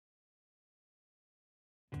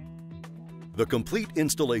The complete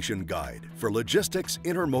installation guide for Logistick's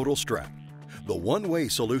Intermodal Strap, the one-way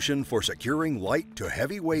solution for securing light to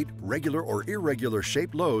heavyweight, regular or irregular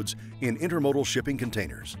shaped loads in intermodal shipping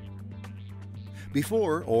containers.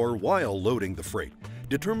 Before or while loading the freight,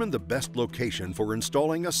 determine the best location for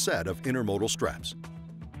installing a set of intermodal straps.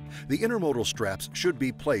 The intermodal straps should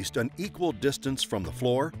be placed an equal distance from the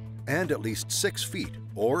floor and at least 6 feet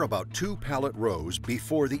or about 2 pallet rows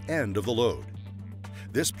before the end of the load.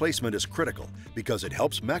 This placement is critical because it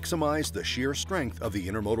helps maximize the shear strength of the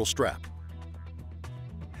intermodal strap.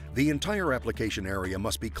 The entire application area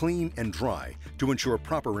must be clean and dry to ensure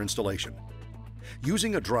proper installation.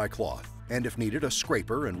 Using a dry cloth and, if needed, a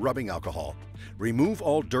scraper and rubbing alcohol, remove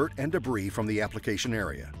all dirt and debris from the application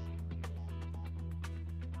area.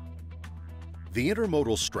 The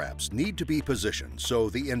intermodal straps need to be positioned so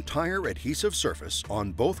the entire adhesive surface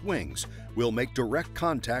on both wings will make direct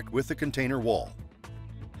contact with the container wall.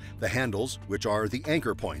 The handles, which are the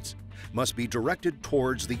anchor points, must be directed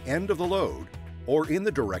towards the end of the load or in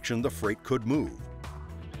the direction the freight could move.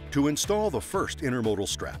 To install the first intermodal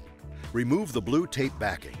strap, remove the blue tape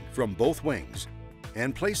backing from both wings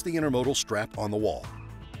and place the intermodal strap on the wall.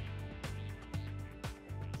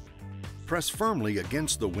 Press firmly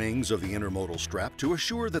against the wings of the intermodal strap to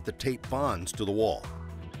assure that the tape bonds to the wall.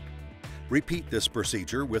 Repeat this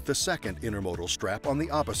procedure with the second intermodal strap on the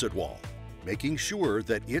opposite wall, making sure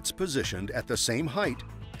that it's positioned at the same height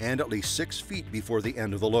and at least 6 feet before the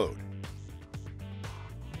end of the load.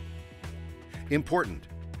 Important: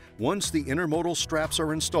 once the intermodal straps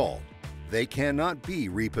are installed, they cannot be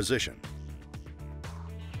repositioned.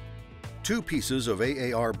 2 pieces of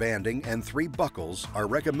AAR banding and 3 buckles are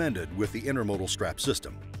recommended with the intermodal strap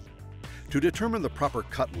system. To determine the proper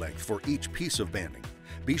cut length for each piece of banding,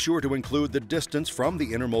 be sure to include the distance from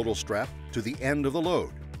the intermodal strap to the end of the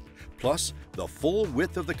load, plus the full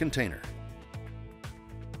width of the container.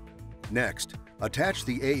 Next, attach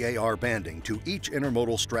the AAR banding to each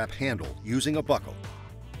intermodal strap handle using a buckle.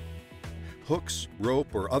 Hooks,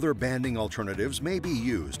 rope, or other banding alternatives may be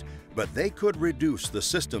used, but they could reduce the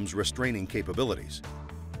system's restraining capabilities.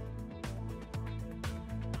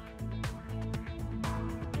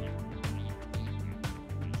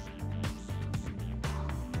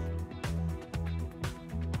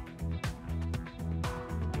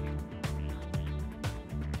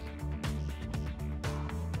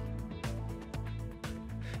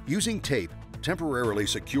 Using tape, temporarily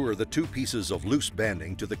secure the 2 pieces of loose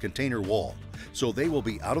banding to the container wall so they will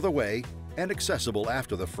be out of the way and accessible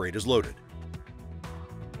after the freight is loaded.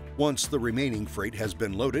 Once the remaining freight has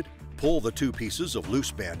been loaded, pull the 2 pieces of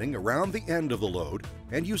loose banding around the end of the load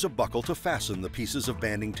and use a buckle to fasten the pieces of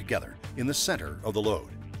banding together in the center of the load.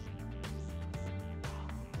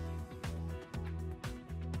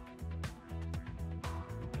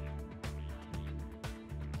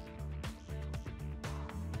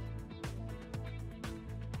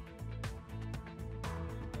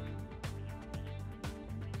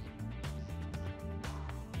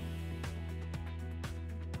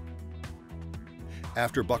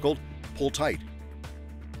 After buckled, pull tight,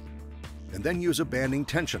 and then use a banding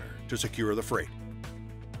tensioner to secure the freight.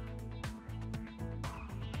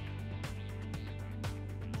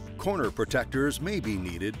 Corner protectors may be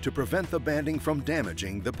needed to prevent the banding from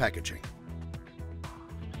damaging the packaging.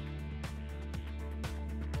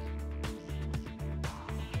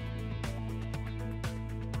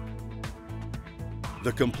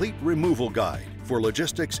 The complete removal guide for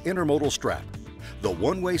Logistick's Intermodal Strap, the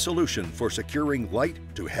one-way solution for securing light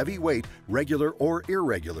to heavyweight, regular or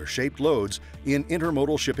irregular shaped loads in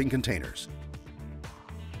intermodal shipping containers.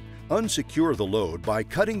 Unsecure the load by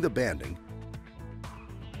cutting the banding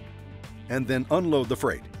and then unload the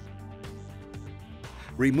freight.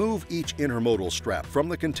 Remove each intermodal strap from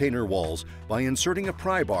the container walls by inserting a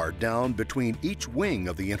pry bar down between each wing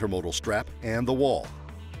of the intermodal strap and the wall.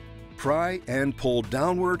 Pry and pull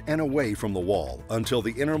downward and away from the wall until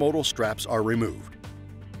the intermodal straps are removed.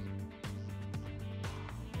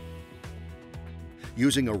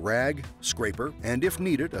 Using a rag, scraper, and if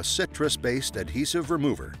needed, a citrus-based adhesive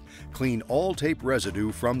remover, clean all tape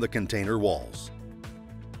residue from the container walls.